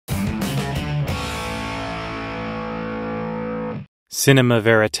Cinema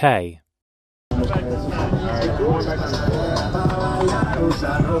vérité.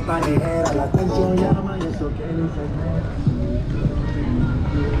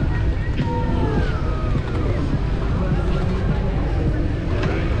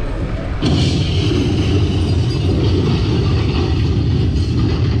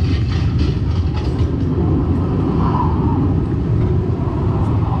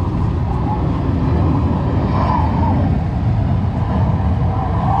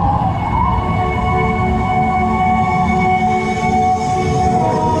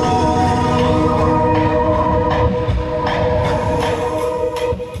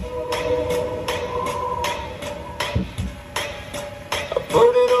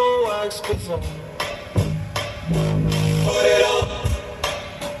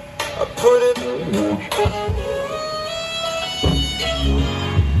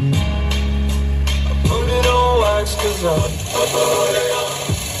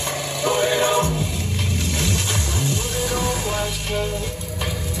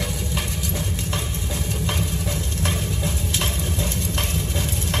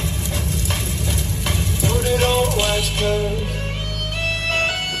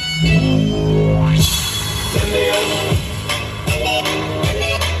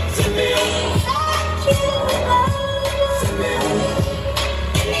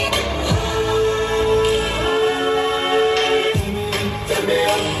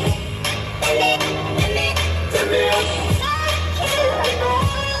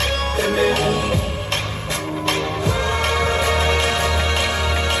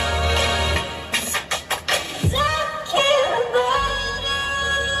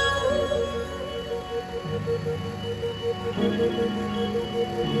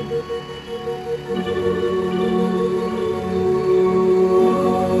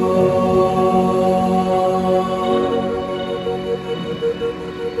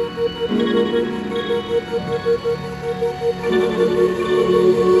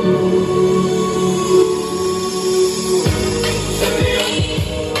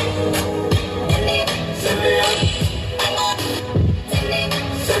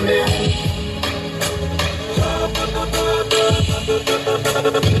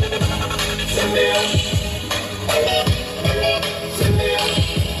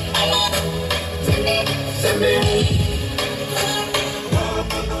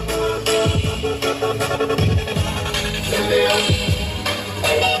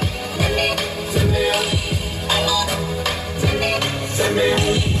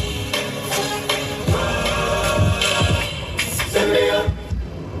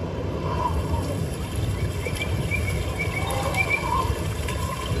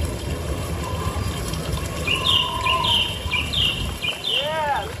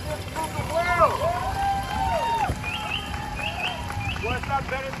 What's up,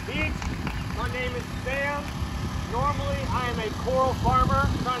 Venice Beach? My name is Sam. Normally, I am a coral farmer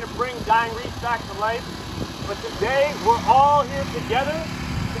trying to bring dying reefs back to life. But today, we're all here together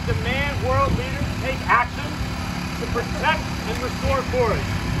to demand world leaders take action to protect and restore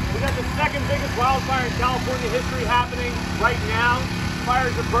forests. We got the second biggest wildfire in California history happening right now.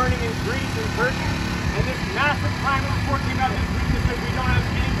 Fires are burning in Greece and Turkey. And this massive climate report came out this week that says we don't have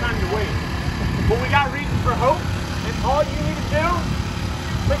any time to wait. But we got reasons for hope. And all you need to do,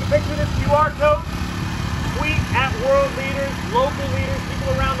 take a picture of this QR code, tweet at world leaders, local leaders,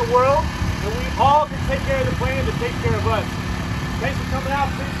 people around the world, and we all can take care of the planet to take care of us. Thanks for coming out.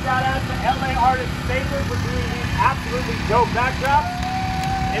 Big shout out to LA artist Stapler for doing these absolutely dope backdrops.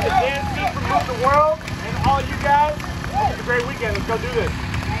 And the dance team from Move the World, and all you guys, it's a great weekend. Let's go do this.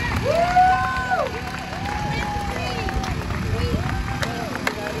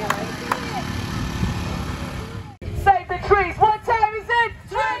 Save the trees. What time is it?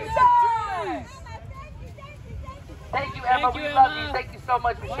 Tree time! Thank you, Emma. We love you. Thank you so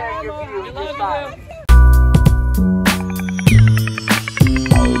much for sharing your views. We love you.